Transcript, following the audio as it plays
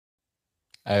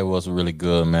Hey, it was really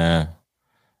good, man.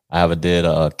 I haven't did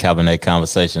a Cabernet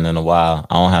conversation in a while.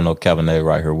 I don't have no Cabernet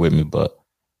right here with me, but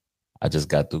I just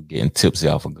got through getting tipsy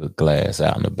off a good glass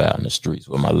out and about in the streets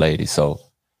with my lady. So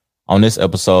on this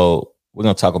episode, we're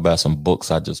gonna talk about some books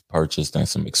I just purchased and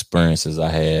some experiences I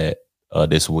had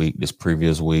this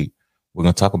previous week. We're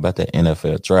gonna talk about the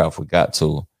NFL draft. We got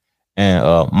to. And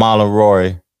Marlon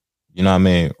Roy, you know what I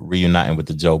mean, reuniting with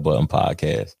the Joe Button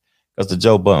podcast. Because the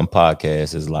Joe Button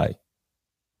podcast is like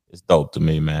it's dope to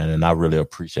me, man, and I really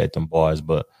appreciate them boys.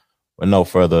 But with no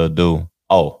further ado,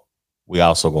 we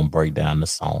also gonna break down the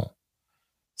song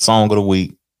of the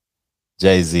week,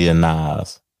 Jay Z and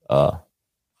Nas.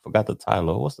 Forgot the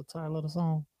title. What's the title of the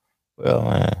song? Well,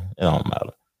 man, it don't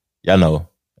matter. Y'all know,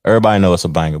 everybody know it's a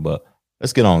banger, but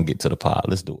let's get on and get to the pod.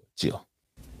 Let's do it. Chill.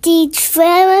 The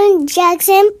Trevor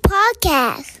Jackson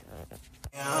Podcast.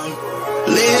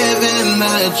 Living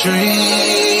my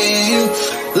dream,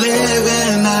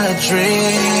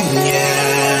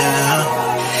 yeah.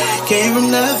 Came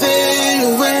from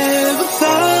nothing, wherever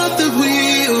thought that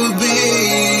we would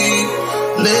be.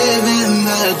 Living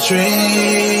my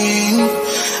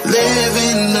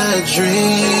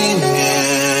dream,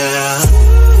 yeah.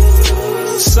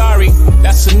 Sorry,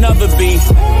 that's another beat.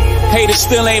 Haters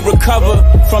still ain't recovered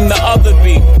from the other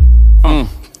beat.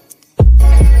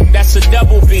 That's a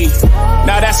double B.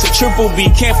 Now that's a triple B.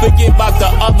 Can't forget about the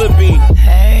other B.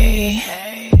 Hey.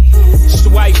 It's the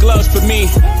white gloves for me.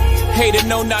 Hater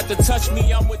know not to touch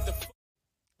me. I'm with the.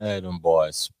 Hey, them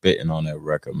boys spitting on that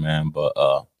record, man. But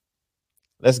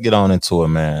let's get on into it,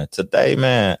 man. Today,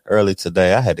 man, early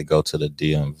today, I had to go to the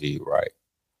DMV, right?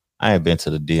 I ain't been to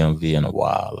the DMV in a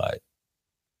while, like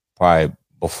probably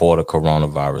before the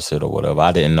coronavirus hit or whatever.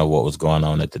 I didn't know what was going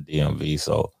on at the DMV,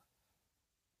 so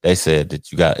they said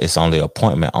that it's only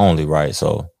appointment only, right?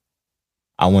 So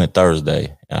I went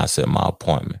Thursday and I set my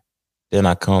appointment. Then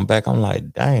I come back, I'm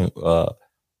like, dang,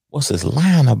 what's this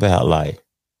line about? Like,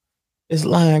 this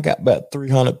line got about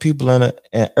 300 people in it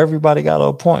and everybody got an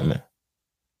appointment.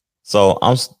 So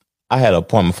I had an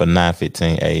appointment for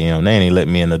 9:15 a.m. They ain't even let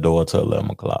me in the door till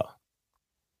 11 o'clock.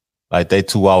 Like, they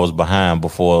 2 hours behind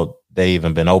before they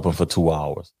even been open for 2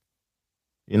 hours.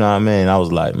 You know what I mean? I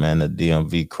was like, man, the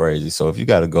DMV crazy. So if you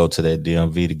got to go to that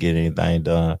DMV to get anything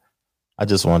done, I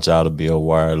just want y'all to be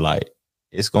aware, like,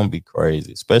 it's going to be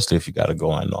crazy, especially if you got to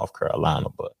go in North Carolina.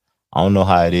 But I don't know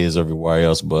how it is everywhere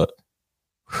else, but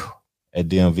at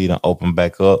DMV done open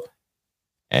back up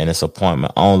and it's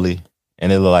appointment only.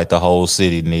 And it look like the whole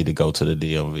city need to go to the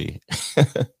DMV.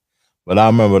 But I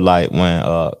remember, like, when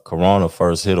Corona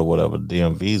first hit or whatever,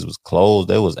 DMVs was closed.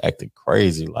 They was acting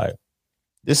crazy. Like,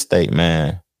 this state,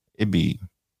 man, they be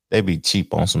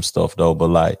cheap on some stuff though. But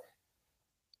like,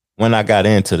 when I got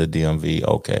into the DMV,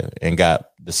 okay, and got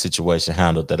the situation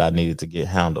handled that I needed to get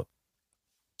handled,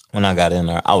 when I got in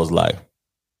there, I was like,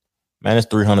 man, there's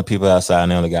 300 people outside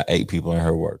and they only got 8 people in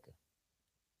here working.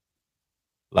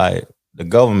 Like, the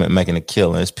government making a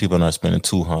killing. There's people in there spending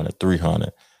 $200,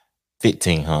 $300,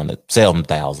 $1,500,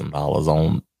 $7,000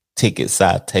 on ticket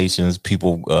citations,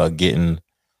 people getting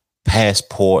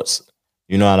passports,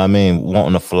 you know what I mean,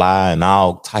 wanting to fly and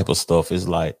all type of stuff. It's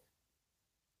like,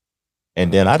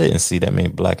 and then I didn't see that many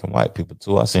black and white people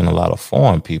too. I seen a lot of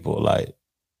foreign people, like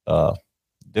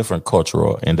different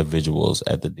cultural individuals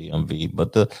at the DMV.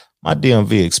 But my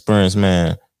DMV experience,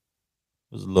 man,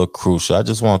 was a little crucial. I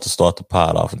just wanted to start the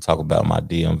pod off and talk about my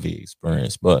DMV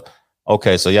experience. But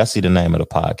okay, so y'all see the name of the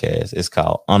podcast. It's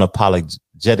called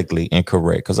Unapologetically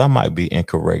Incorrect, because I might be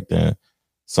incorrect in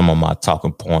some of my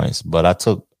talking points, but I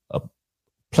took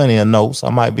plenty of notes. I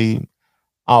might be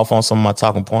off on some of my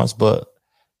talking points, but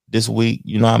this week,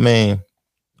 you know what I mean?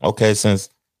 Okay, since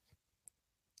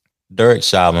Derek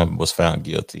Chauvin was found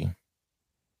guilty,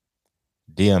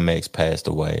 DMX passed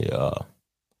away,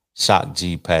 Shock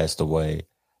G passed away,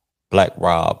 Black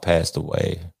Rob passed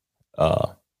away,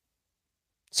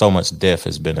 so much death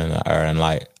has been in the air, and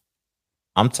like,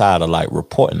 I'm tired of like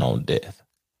reporting on death.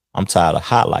 I'm tired of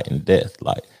highlighting death,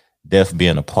 like death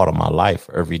being a part of my life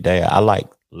every day. I like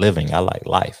living. I like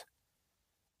life.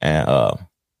 And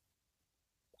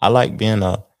I like being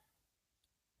a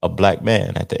black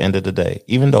man at the end of the day,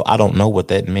 even though I don't know what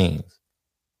that means.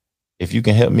 If you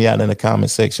can help me out in the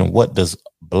comment section, what does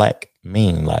black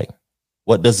mean? Like,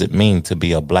 what does it mean to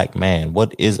be a black man?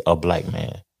 What is a black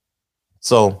man?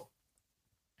 So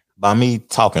by me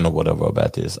talking or whatever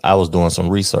about this, I was doing some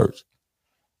research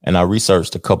and I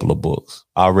researched a couple of books.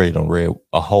 I already done read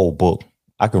a whole book.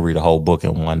 I can read a whole book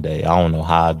in one day. I don't know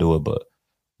how I do it, but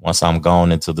once I'm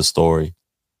gone into the story,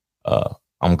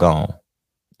 I'm gone.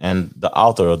 And the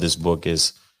author of this book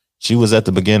is She was at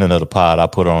the beginning of the pod. I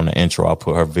put her on the intro. I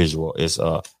put her visual. It's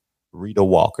Rita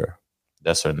Walker.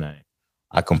 That's her name.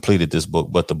 I completed this book,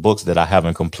 but the books that I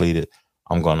haven't completed,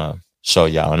 I'm going to show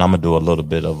y'all. And I'm going to do a little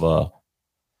bit of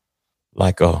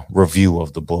like a review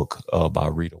of the book by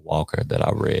Rita Walker that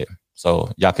I read.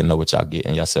 So y'all can know what y'all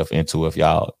getting yourself into if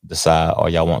y'all decide or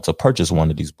y'all want to purchase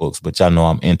one of these books. But y'all know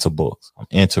I'm into books. I'm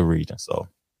into reading. So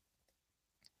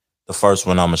the first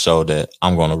one I'm going to show that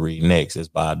I'm going to read next is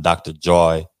by Dr.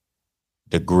 Joy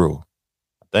DeGruy.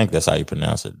 I think that's how you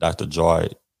pronounce it, Dr. Joy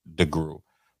DeGruy.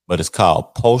 But it's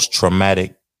called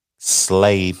Post-Traumatic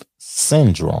Slave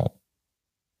Syndrome.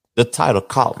 The title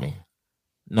caught me.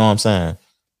 You know what I'm saying?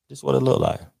 This is what it looked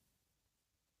like.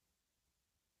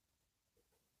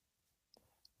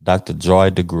 Dr. Joy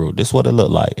DeGruy. This is what it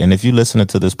looked like. And if you're listening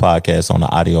to this podcast on the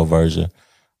audio version,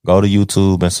 go to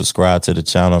YouTube and subscribe to the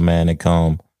channel, man, and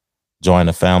come join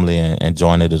the family and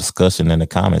join the discussion in the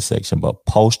comment section. But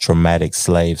post-traumatic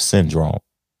slave syndrome.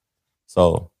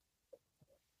 So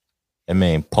it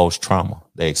means post-trauma.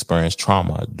 They experienced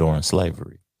trauma during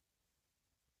slavery.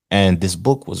 And this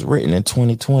book was written in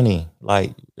 2020.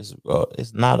 Like,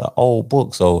 it's not an old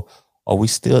book. So are we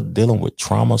still dealing with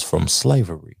traumas from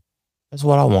slavery? That's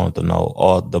what I wanted to know.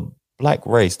 Or the black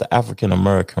race, the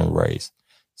African-American race,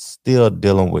 still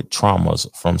dealing with traumas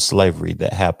from slavery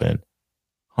that happened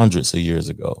hundreds of years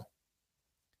ago?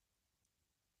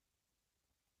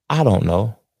 I don't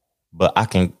know, but I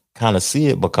can kind of see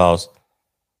it because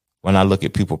when I look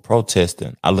at people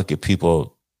protesting, I look at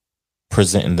people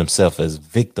presenting themselves as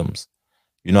victims.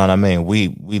 You know what I mean? We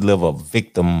live a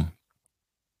victim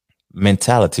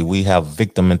mentality. We have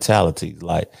victim mentality.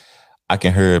 Like, I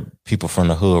can hear people from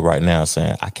the hood right now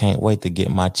saying, I can't wait to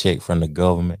get my check from the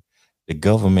government. The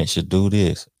government should do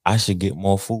this. I should get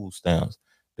more food stamps.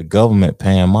 The government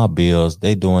paying my bills.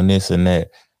 They doing this and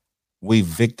that. We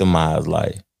victimize,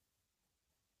 like,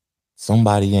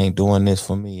 somebody ain't doing this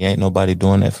for me. Ain't nobody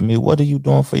doing that for me. What are you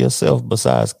doing for yourself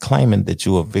besides claiming that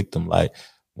you're a victim? Like,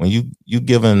 when you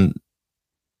giving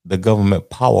the government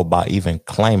power by even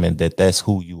claiming that that's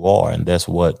who you are and that's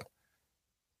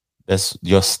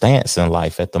your stance in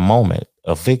life at the moment,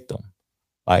 a victim.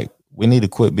 Like, we need to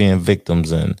quit being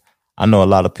victims. And I know a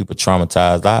lot of people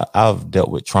traumatized. I've dealt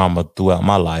with trauma throughout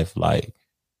my life, like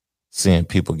seeing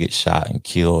people get shot and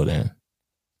killed and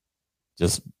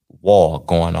just war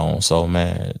going on. So,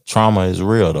 man, trauma is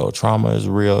real, though. Trauma is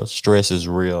real. Stress is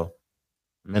real.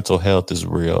 Mental health is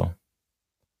real.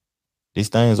 These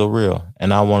things are real.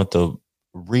 And I wanted to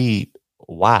read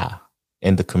why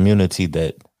in the community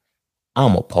that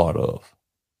I'm a part of.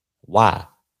 Why?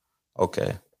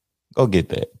 Okay, go get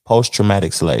that.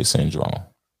 Post-traumatic slave syndrome.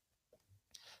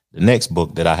 The next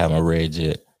book that I haven't read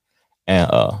yet, and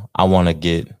I want to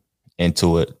get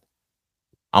into it.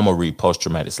 I'm going to read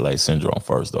Post-Traumatic Slave Syndrome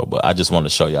first, though, but I just want to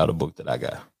show y'all the book that I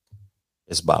got.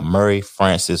 It's by Mary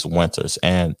Frances Winters,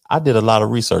 and I did a lot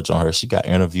of research on her. She got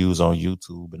interviews on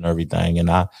YouTube and everything, and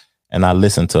I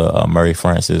listened to Mary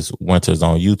Frances Winters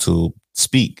on YouTube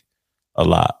speak a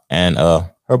lot, and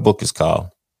her book is called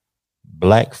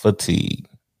Black Fatigue.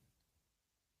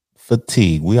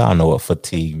 Fatigue. We all know what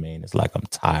fatigue means. It's like I'm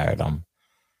tired. I'm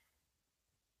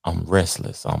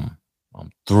restless. I'm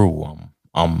through.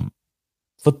 I'm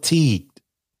fatigued.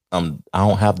 I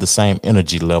don't have the same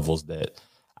energy levels that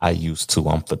I used to.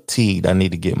 I'm fatigued. I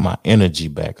need to get my energy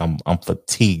back. I'm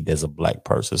fatigued as a Black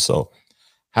person. So,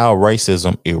 how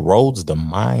racism erodes the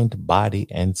mind, body,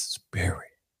 and spirit.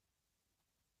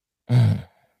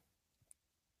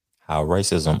 How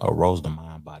racism erodes the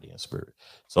mind, body, and spirit.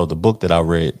 So the book that I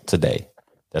read today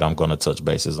that I'm going to touch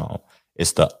bases on,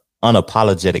 it's The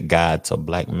Unapologetic Guide to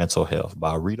Black Mental Health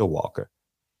by Rita Walker.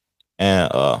 And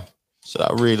should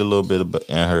I read a little bit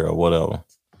in her or whatever?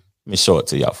 Let me show it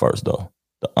to y'all first, though.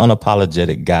 The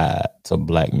Unapologetic Guide to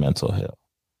Black Mental Health.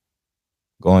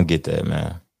 Go and get that,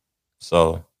 man.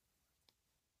 So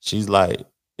she's like,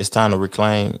 it's time to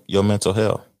reclaim your mental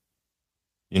health.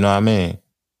 You know what I mean?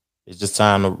 It's just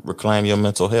time to reclaim your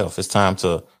mental health. It's time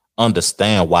to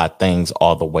understand why things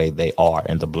are the way they are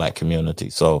in the Black community.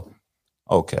 So,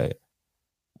 okay.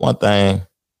 One thing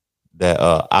that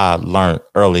I learned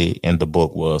early in the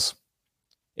book was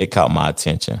it caught my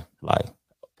attention, like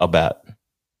about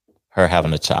her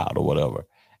having a child or whatever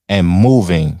and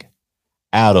moving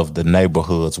out of the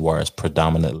neighborhoods where it's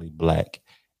predominantly Black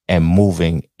and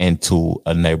moving into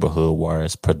a neighborhood where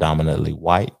it's predominantly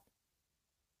white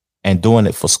and doing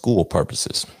it for school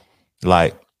purposes.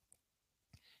 Like,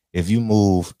 if you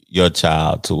move your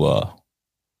child to a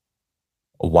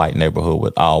white neighborhood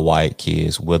with all white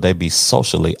kids, will they be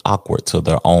socially awkward to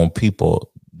their own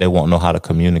people? They won't know how to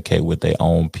communicate with their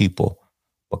own people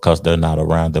because they're not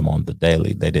around them on the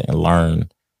daily. They didn't learn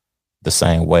the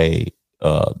same way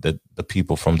that the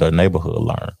people from their neighborhood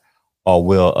learn. Or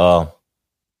will,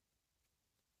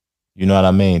 you know what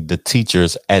I mean? The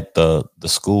teachers at the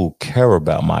school care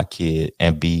about my kid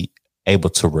and be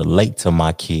able to relate to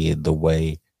my kid the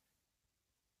way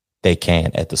they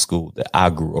can at the school that I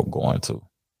grew up going to.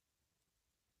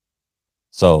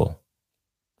 So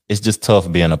it's just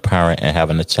tough being a parent and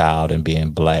having a child and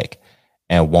being Black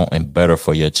and wanting better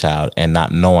for your child and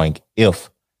not knowing if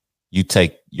you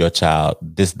take your child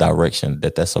this direction,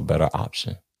 that's a better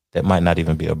option. That might not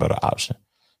even be a better option.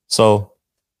 So,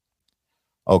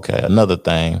 okay, another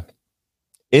thing.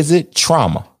 Is it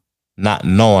trauma not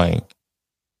knowing?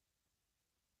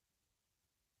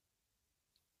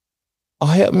 Oh,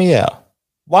 help me out.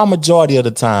 Why majority of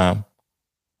the time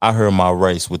I hear my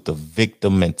race with the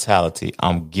victim mentality?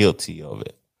 I'm guilty of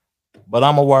it, but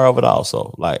I'm aware of it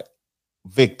also. Like,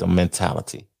 victim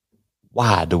mentality.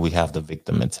 Why do we have the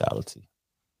victim mentality?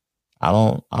 I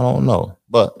don't know,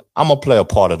 but I'm gonna play a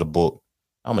part of the book.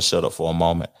 I'm gonna shut up for a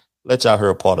moment. Let y'all hear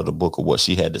a part of the book of what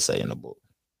she had to say in the book.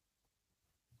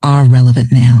 Are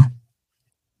relevant now.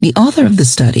 The author of the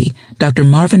study, Dr.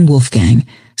 Marvin Wolfgang,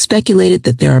 speculated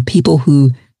that there are people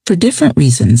who, for different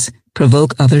reasons,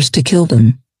 provoke others to kill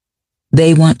them.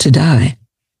 They want to die,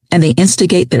 and they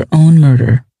instigate their own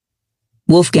murder.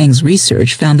 Wolfgang's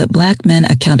research found that Black men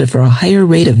accounted for a higher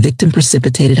rate of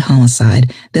victim-precipitated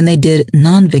homicide than they did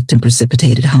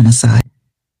non-victim-precipitated homicide,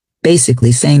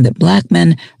 basically saying that Black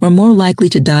men were more likely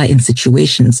to die in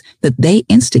situations that they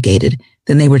instigated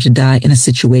than they were to die in a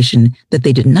situation that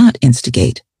they did not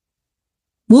instigate.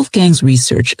 Wolfgang's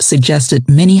research suggested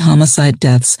many homicide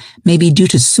deaths may be due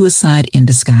to suicide in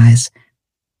disguise.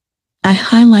 I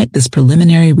highlight this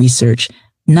preliminary research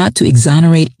not to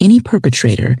exonerate any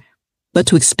perpetrator, but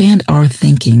to expand our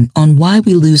thinking on why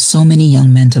we lose so many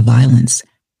young men to violence.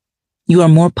 You are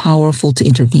more powerful to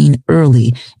intervene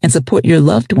early and support your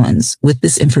loved ones with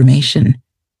this information.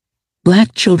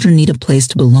 Black children need a place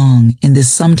to belong in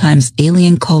this sometimes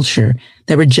alien culture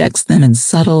that rejects them in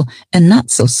subtle and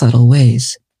not so subtle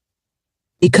ways.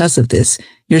 Because of this,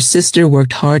 your sister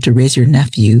worked hard to raise your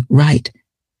nephew right.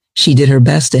 She did her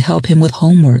best to help him with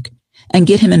homework and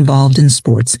get him involved in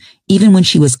sports, even when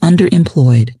she was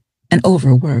underemployed and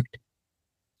overworked.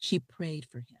 She prayed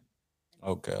for him.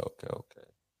 Okay.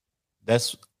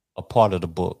 That's a part of the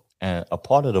book. And a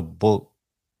part of the book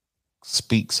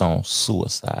speaks on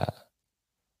suicide,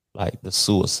 like the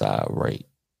suicide rate,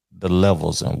 the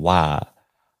levels, and why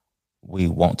we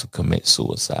want to commit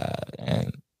suicide.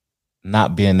 And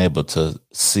not being able to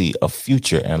see a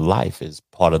future in life is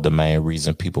part of the main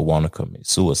reason people want to commit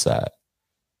suicide.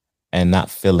 And not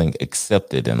feeling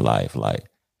accepted in life. Like,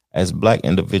 as Black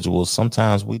individuals,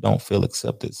 sometimes we don't feel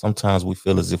accepted. Sometimes we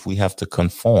feel as if we have to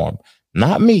conform.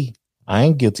 Not me. I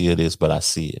ain't guilty of this, but I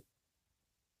see it.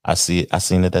 I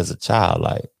seen it as a child.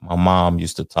 Like, my mom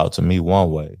used to talk to me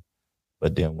one way,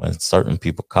 but then when certain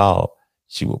people called,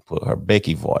 she would put her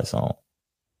Becky voice on.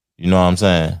 You know what I'm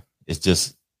saying? It's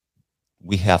just,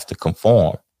 we have to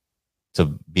conform to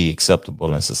be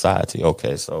acceptable in society.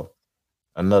 Okay, so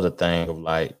another thing of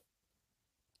like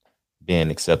being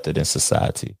accepted in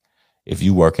society. If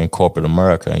you work in corporate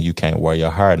America and you can't wear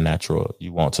your hair natural,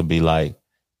 you want to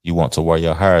wear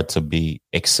your hair to be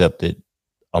accepted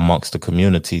amongst the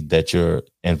community that you're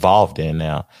involved in.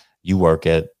 Now, you work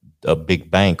at a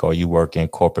big bank or you work in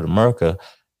corporate America,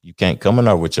 you can't come in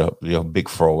there with your big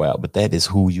fro out, but that is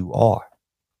who you are.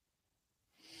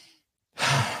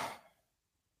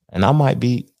 And I might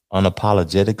be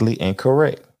unapologetically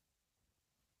incorrect,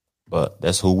 but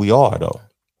that's who we are, though.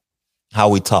 How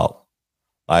we talk.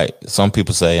 Like some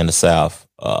people say in the South,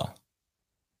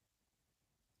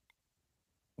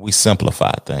 we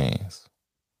simplify things.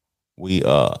 We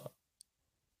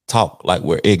talk like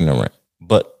we're ignorant.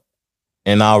 But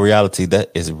in our reality,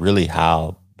 that is really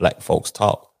how Black folks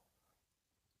talk.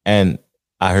 And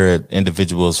I heard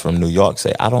individuals from New York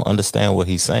say, I don't understand what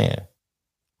he's saying.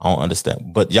 I don't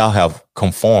understand. But y'all have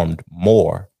conformed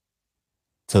more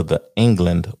to the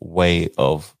England way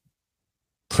of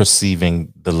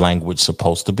perceiving the language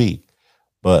supposed to be.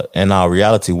 But in our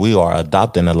reality, we are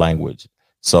adopting a language.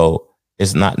 So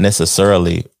it's not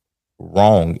necessarily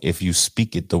wrong if you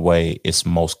speak it the way it's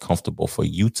most comfortable for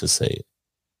you to say it.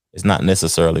 It's not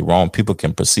necessarily wrong. People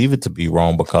can perceive it to be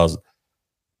wrong because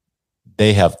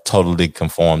they have totally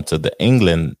conformed to the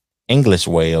English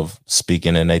way of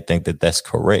speaking and they think that that's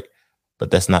correct. But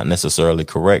that's not necessarily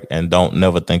correct. And don't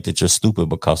never think that you're stupid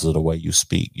because of the way you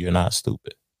speak. You're not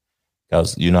stupid.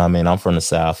 Because, you know what I mean? I'm from the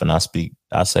South and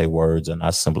I say words and I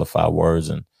simplify words.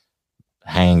 And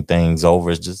hang things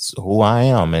over. It's just who I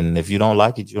am. And if you don't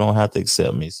like it, you don't have to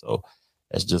accept me. So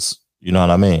that's just, you know what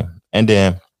I mean? And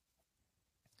then,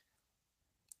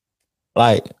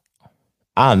 like,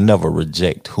 I'll never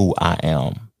reject who I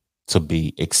am to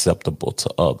be acceptable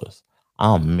to others.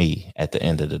 I'm me at the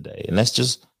end of the day. And that's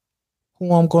just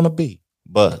who I'm going to be.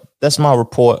 But that's my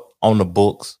report on the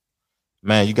books.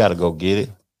 Man, you got to go get it.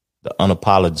 The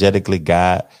Unapologetically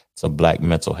Guide to Black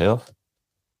Mental Health,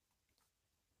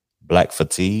 Black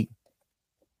Fatigue,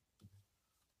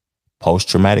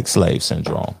 Post-Traumatic Slave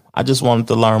Syndrome. I just wanted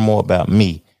to learn more about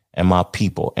me and my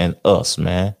people and us,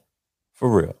 man. For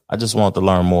real. I just wanted to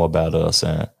learn more about us.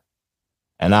 And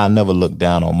I never look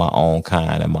down on my own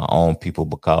kind and my own people,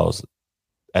 because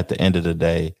at the end of the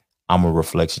day, I'm a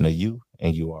reflection of you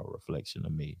and you are a reflection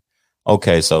of me.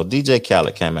 Okay, so DJ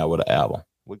Khaled came out with an album.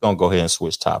 We're going to go ahead and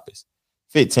switch topics.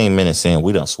 15 minutes in,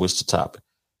 we done switched the topic.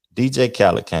 DJ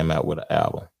Khaled came out with an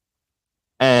album.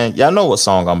 And y'all know what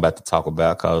song I'm about to talk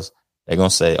about, because they're going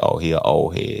to say, oh, he an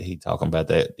old head. He talking about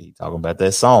that. He talking about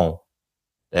that song,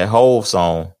 that Hove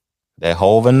song, that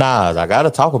Hove and Nas. I got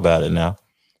to talk about it now.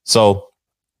 So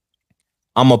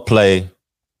I'm going to play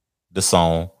the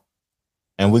song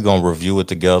and we're going to review it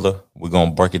together. We're going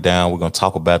to break it down. We're going to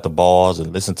talk about the bars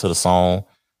and listen to the song.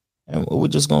 And we're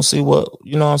just going to see what,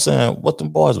 you know what I'm saying, what the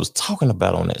boys was talking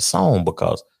about on that song,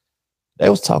 because they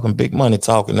was talking big money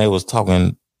talk, and they was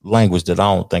talking language that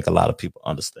I don't think a lot of people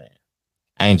understand.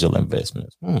 Angel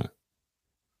investments.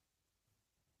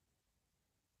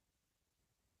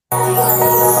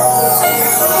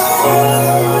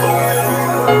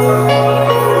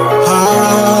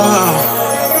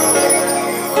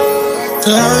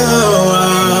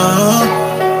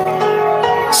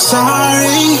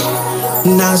 Sorry,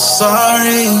 not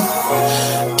sorry.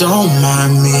 Don't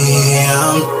mind me.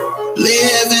 I'm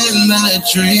living a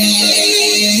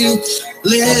dream.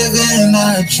 Living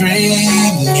a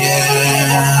dream,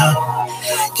 yeah.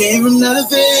 Came from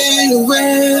nothing to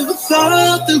where we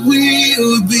thought that we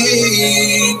would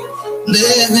be.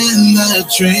 Living a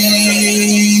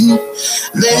dream.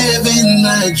 Living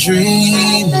a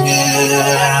dream,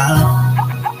 yeah.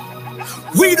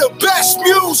 We the best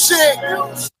music.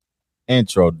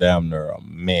 Intro damn near a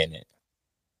minute.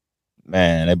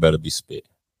 Man, they better be spit.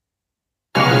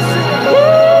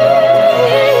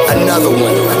 Another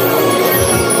one.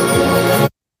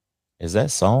 Is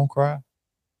that Song Cry?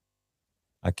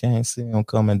 I can't see him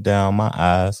coming down my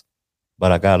eyes,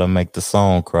 but I gotta make the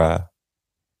song cry.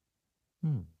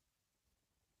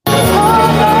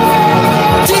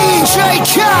 DJ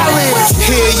Khaled.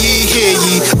 Hear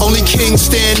ye, only kings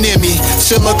stand near me.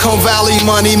 Silicon Valley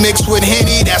money mixed with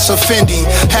Henny, that's a Fendi.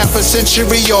 Half a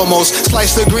century almost,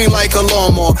 slice the green like a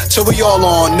lawnmower. Till we all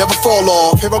on, never fall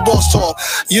off. Hear a boss talk,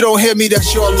 you don't hear me,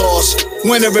 that's your loss.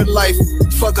 Winner in life,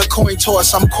 fuck a coin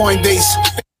toss, I'm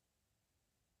Coinbase.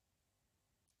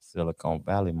 Silicon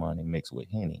Valley money mixed with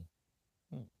Henny.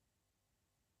 He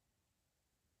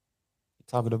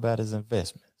talking about his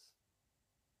investments.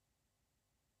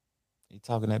 He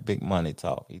talking that big money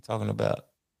talk. He talking about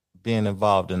being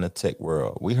involved in the tech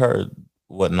world. We heard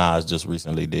what Nas just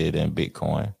recently did in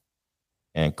Bitcoin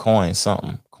and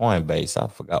Coinbase. I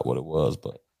forgot what it was,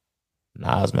 but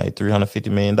Nas made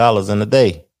 $350 million in a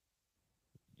day.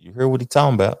 You hear what he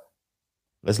talking about?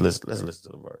 Let's listen to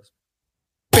the verse.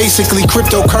 Basically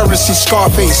cryptocurrency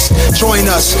Scarface. Join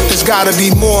us, there's gotta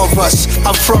be more of us.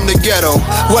 I'm from the ghetto.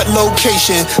 What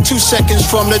location? 2 seconds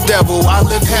from the devil. I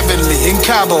live heavenly in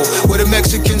Cabo with a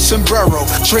Mexican sombrero.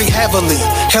 Drink heavily,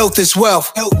 health is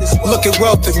wealth. Look at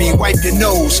wealth in me, wipe your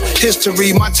nose.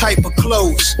 History, my type of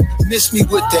clothes. Miss me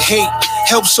with the hate.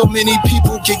 Help so many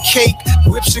people get cake.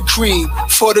 Whips and cream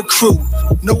for the crew.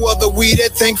 No other weed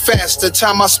that think fast. The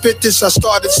time I spit this, I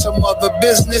started some other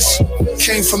business.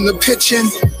 Came from the pitching.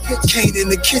 Cane in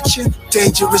the kitchen,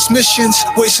 dangerous missions,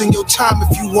 wasting your time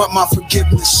if you want my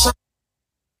forgiveness.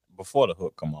 Before the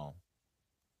hook come on,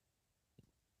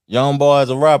 young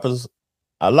boys and rappers,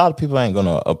 a lot of people ain't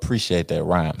gonna appreciate that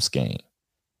rhyme scheme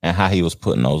and how he was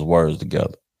putting those words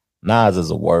together. Nas is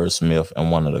a wordsmith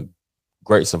and one of the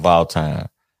greats of all time.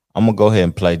 I'm gonna go ahead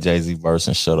and play Jay-Z verse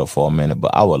and shut up for a minute,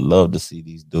 but I would love to see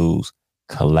these dudes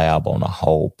collab on a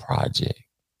whole project.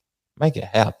 Make it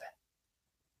happen.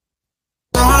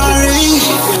 Sorry,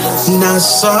 not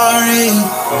sorry.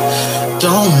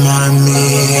 Don't mind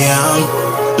me. I'm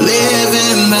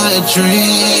living a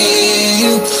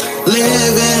dream.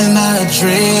 Living a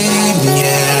dream,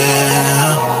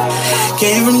 yeah.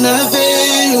 Came from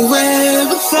nothing to where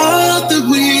we thought that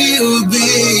we would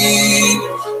be.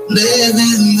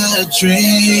 Living a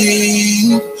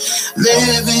dream.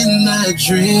 Living a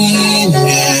dream,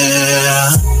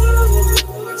 yeah.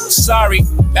 Sorry,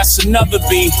 that's another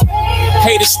B.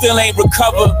 Haters still ain't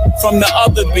recovered from the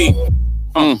other B.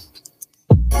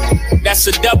 That's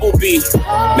a double B.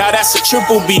 Now that's a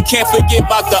triple B. Can't forget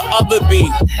about the other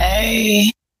B.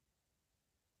 Hey.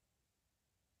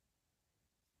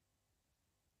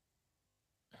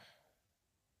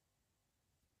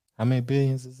 How many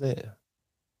billions is that?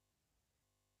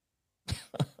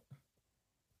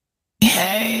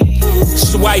 Hey.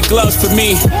 It's the white gloves for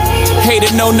me.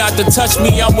 Hater know not to touch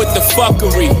me. I'm with the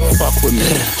fuckery. Fuck with me.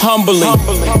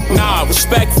 Humbly. Nah,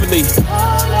 respectfully.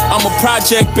 I'm a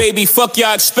project baby. Fuck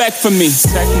y'all expect from me.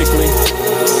 Technically.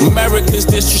 America's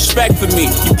disrespect for me.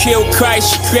 You killed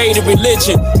Christ. You created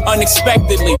religion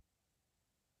unexpectedly.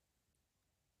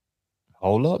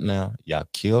 Hold up now. Y'all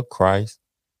killed Christ.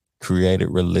 Created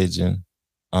religion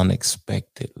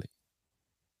unexpectedly.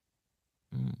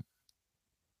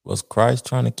 Was Christ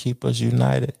trying to keep us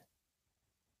united?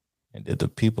 And did the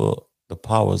people, the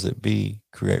powers that be,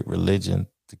 create religion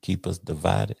to keep us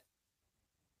divided?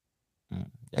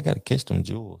 Y'all got to catch them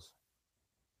jewels.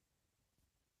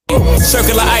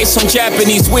 Circular ice on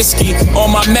Japanese whiskey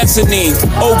on my mezzanine,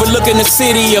 overlooking the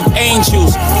city of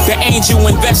angels. The angel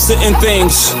investor in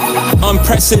things.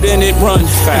 Unprecedented run.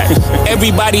 Fact.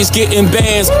 Everybody's getting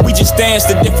bands. We just dance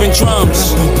to different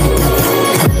drums.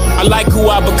 I like who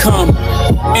I become.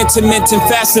 Intermittent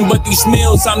fasting, but these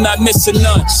meals I'm not missing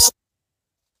none.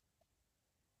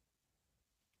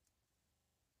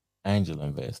 Angel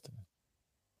investing.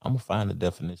 I'm going to find the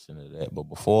definition of that. But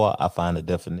before I find the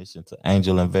definition to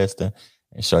angel investing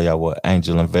and show y'all what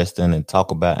angel investing and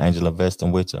talk about angel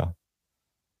investing with y'all,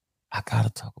 I got to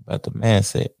talk about the man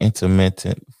said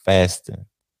intermittent fasting.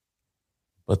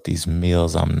 But these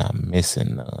meals, I'm not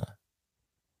missing none.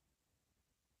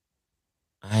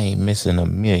 I ain't missing a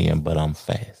million, but I'm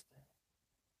fasting.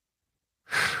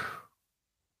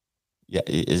 Yeah,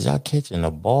 is y'all catching the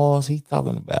balls? He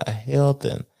talking about health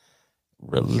and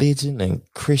religion and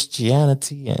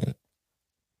Christianity and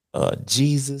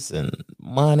Jesus and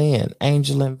money and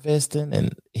angel investing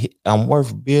and I'm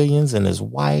worth billions and his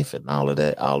wife and all of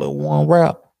that, all in one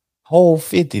rap. Whole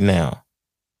 50 now.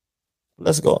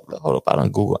 Let's go. Hold up. I done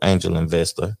Google angel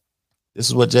investor. This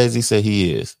is what Jay-Z said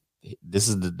he is. This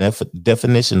is the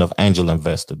definition of angel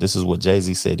investor. This is what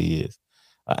Jay-Z said he is.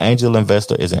 An angel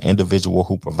investor is an individual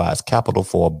who provides capital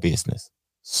for a business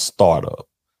startup.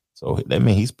 So that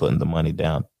means he's putting the money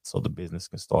down so the business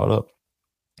can start up.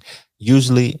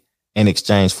 Usually in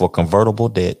exchange for convertible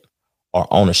debt or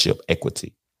ownership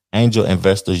equity. Angel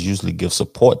investors usually give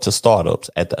support to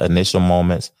startups at the initial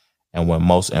moments and when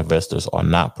most investors are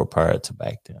not prepared to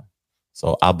back them.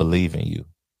 So I believe in you.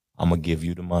 I'm going to give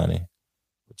you the money.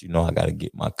 But you know I got to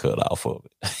get my cut off of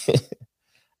it.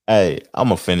 Hey, I'm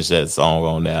going to finish that song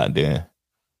on there and then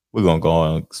we're going to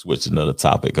go and switch another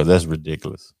topic because that's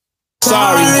ridiculous.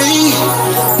 Sorry,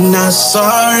 not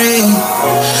sorry.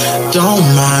 Don't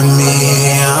mind me.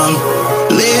 I'm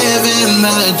living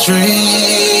a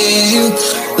dream.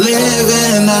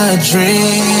 Living a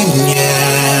dream,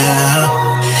 yeah.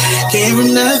 Came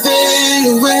from nothing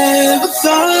to ever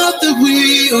thought that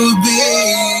we would be.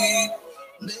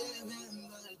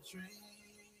 Living a dream.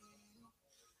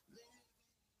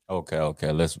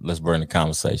 Okay. Let's bring the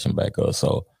conversation back up.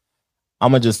 So I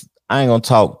ain't gonna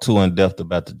talk too in depth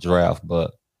about the draft,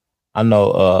 but I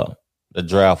know the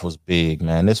draft was big,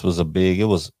 man. It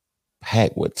was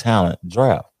packed with talent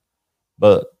draft.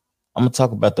 But I'm gonna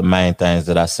talk about the main things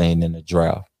that I seen in the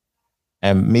draft.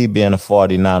 And me being a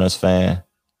 49ers fan,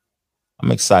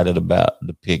 I'm excited about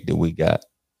the pick that we got.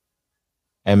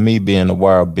 And me being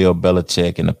aware of Bill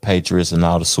Belichick and the Patriots and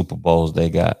all the Super Bowls they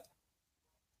got.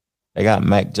 They got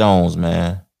Mac Jones,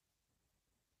 man.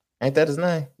 Ain't that his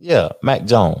name? Yeah, Mac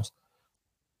Jones.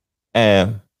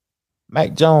 And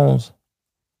Mac Jones,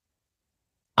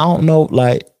 I don't know,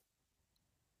 like,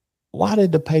 why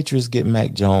did the Patriots get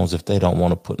Mac Jones if they don't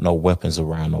want to put no weapons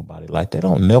around nobody? Like, they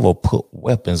don't never put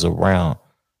weapons around.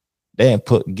 They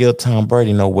didn't give Tom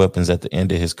Brady no weapons at the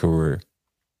end of his career.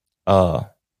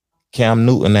 Cam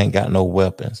Newton ain't got no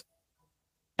weapons.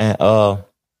 And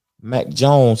Mac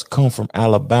Jones come from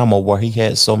Alabama where he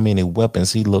had so many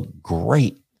weapons. He looked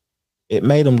great. It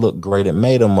made him look great. It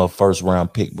made him a first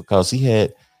round pick because he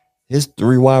had his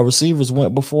 3 wide receivers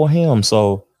went before him.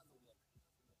 So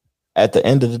at the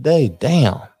end of the day,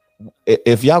 damn,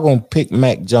 if y'all going to pick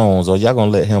Mac Jones or y'all going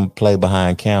to let him play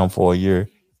behind Cam for a year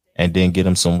and then get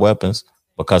him some weapons,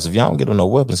 because if y'all don't get him no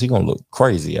weapons, he going to look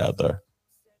crazy out there.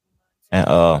 And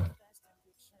I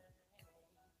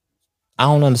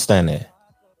don't understand that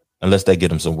unless they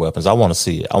get him some weapons. I want to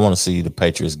see it. I want to see the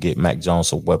Patriots get Mac Jones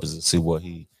some weapons and see what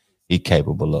he he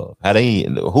capable of?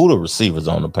 Who the receivers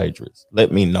on the Patriots?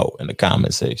 Let me know in the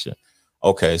comment section.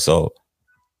 Okay, so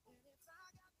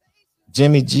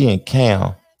Jimmy G and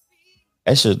Cam,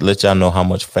 that should let y'all know how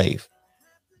much faith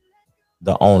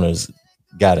the owners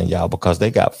got in y'all, because they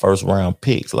got first round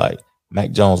picks. Like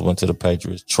Mac Jones went to the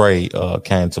Patriots. Trey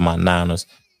came to my Niners.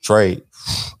 Trey,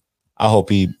 I hope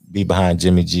he be behind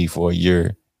Jimmy G for a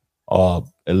year or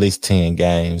at least 10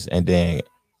 games and then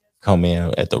come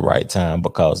in at the right time,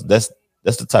 because that's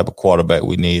the type of quarterback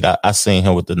we need. I seen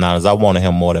him with the Niners. I wanted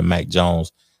him more than Mac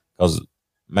Jones, because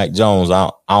Mac Jones, I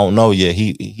don't know yet.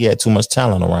 He had too much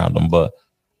talent around him, but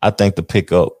I think the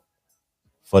pickup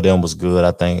for them was good.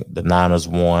 I think the Niners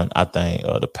won. I think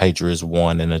the Patriots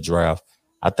won in the draft.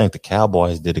 I think the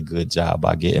Cowboys did a good job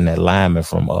by getting that lineman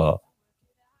from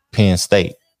Penn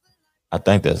State. I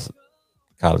think that's the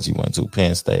college he went to,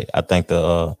 Penn State. I think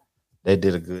they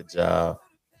did a good job.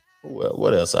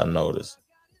 What else I noticed?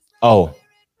 Oh,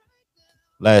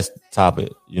 last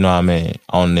topic, you know what I mean,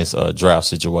 on this draft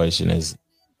situation is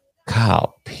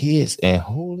Kyle Pitts and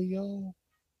Julio.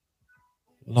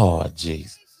 Lord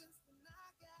Jesus.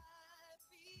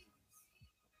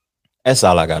 That's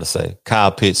all I got to say.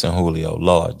 Kyle Pitts and Julio.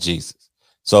 Lord Jesus.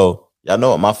 So y'all know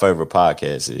what my favorite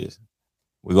podcast is.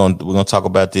 We're gonna talk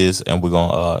about this, and we're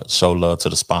gonna show love to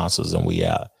the sponsors, and we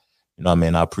out. You know what I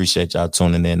mean? I appreciate y'all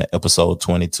tuning in to episode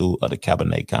 22 of the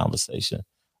Cabernet Conversation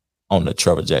on the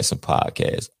Trevor Jackson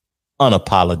Podcast.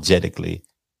 Unapologetically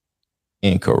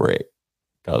incorrect.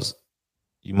 Because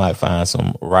you might find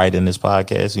some right in this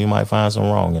podcast, you might find some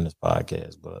wrong in this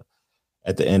podcast, but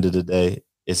at the end of the day,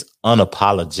 it's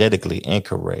unapologetically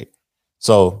incorrect.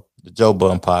 So the Joe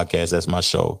Budden Podcast, that's my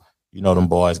show. You know, them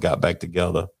boys got back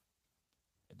together.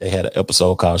 They had an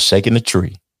episode called Shaking the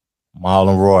Tree. Mal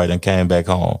and Roy then came back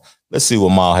home. Let's see what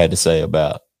Mal had to say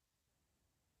about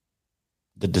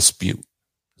the dispute.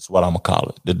 That's what I'm going to call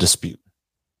it, the dispute.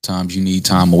 Times you need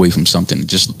time away from something.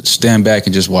 Just stand back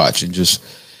and just watch and just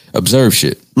observe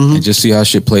shit and just see how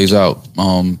shit plays out.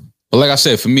 But like I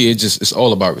said, for me, it's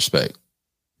all about respect.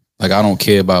 Like, I don't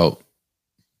care about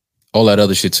all that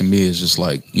other shit. To me is just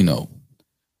like, you know,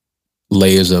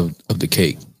 layers of the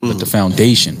cake. But the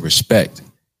foundation, respect,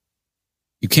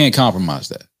 you can't compromise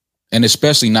that. And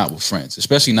especially not with friends,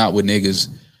 especially not with niggas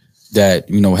that,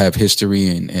 you know, have history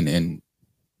and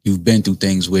you've been through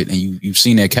things with, and you've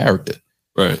seen their character.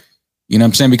 Right. You know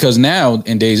what I'm saying? Because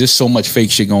nowadays there's so much fake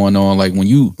shit going on. Like when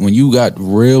you got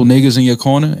real niggas in your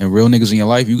corner and real niggas in your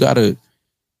life, you gotta,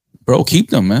 bro, keep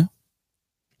them, man.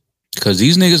 Because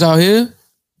these niggas out here,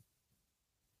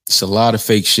 it's a lot of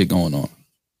fake shit going on.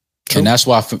 True. And that's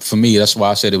why, for me, that's why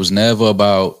I said it was never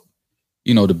about,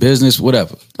 you know, the business,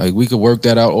 whatever. Like, we could work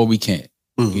that out or we can't.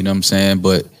 You know what I'm saying?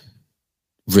 But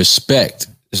respect,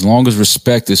 as long as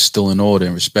respect is still in order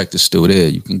and respect is still there,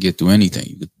 you can get through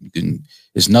anything. You can.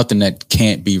 There's nothing that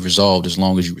can't be resolved as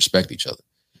long as you respect each other.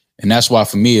 And that's why,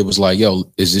 for me, it was like,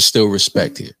 yo, is there still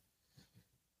respect here?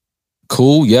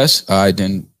 Cool, yes. All right,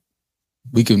 then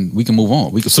we can move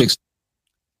on. We can fix it.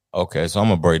 Okay, so I'm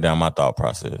going to break down my thought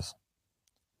process.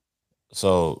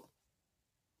 So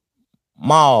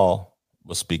Mal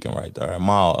was speaking right there.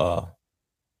 Mal,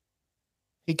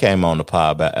 he came on the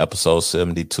pod about episode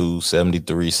 72,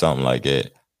 73, something like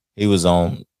that. He was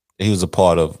a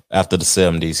part of, after the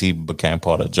 70s, he became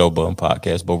part of Joe Budden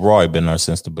Podcast, but Rory been there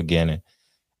since the beginning.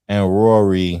 And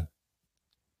Rory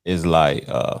is like,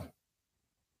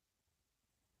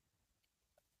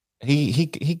 he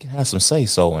has some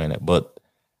say-so in it, but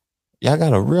y'all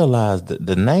got to realize that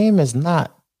the name is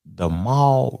not the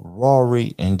Mal,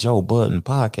 Rory, and Joe Budden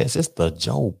Podcast. It's the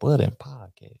Joe Budden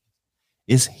Podcast.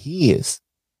 It's his.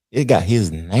 It got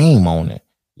his name on it.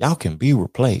 Y'all can be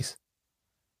replaced.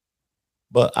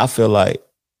 But I feel like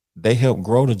they helped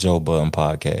grow the Joe Budden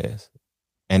Podcast,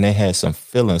 and they had some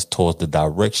feelings towards the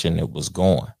direction it was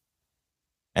going.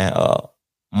 And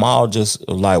Mal just,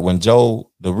 like, when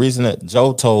the reason that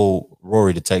Joe told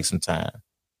Rory to take some time,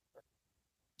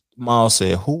 Mal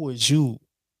said, who is you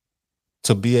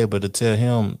to be able to tell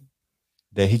him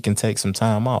that he can take some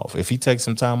time off? If he takes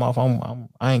some time off,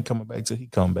 I ain't coming back till he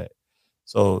come back.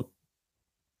 So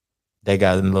they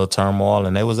got in a little turmoil,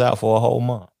 and they was out for a whole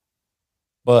month.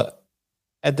 But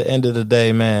at the end of the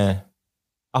day, man,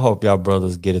 I hope y'all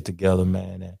brothers get it together,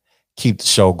 man, and keep the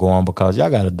show going, because y'all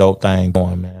got a dope thing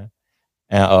going, man.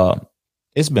 And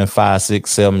it's been 5, 6,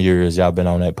 7 years y'all been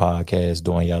on that podcast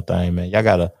doing y'all thing,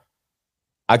 man.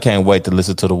 I can't wait to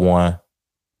listen to the one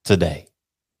today.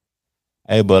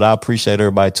 Hey, but I appreciate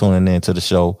everybody tuning in to the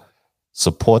show.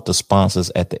 Support the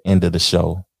sponsors at the end of the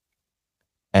show.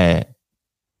 And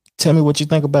tell me what you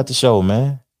think about the show,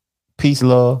 man. Peace,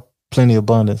 love, plenty of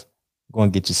abundance. Go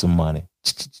and get you some money.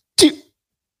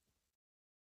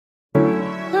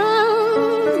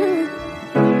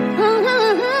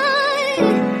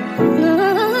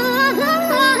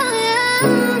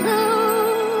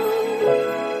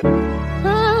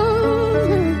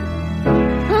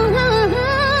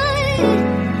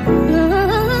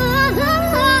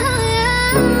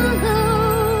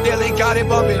 Billy got it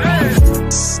bumping.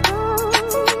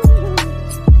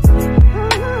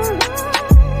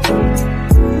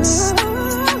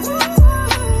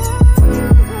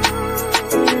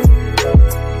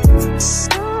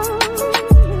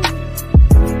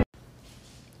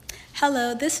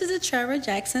 Hello, this is the Trevor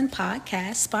Jackson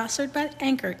podcast sponsored by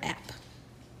Anchor app.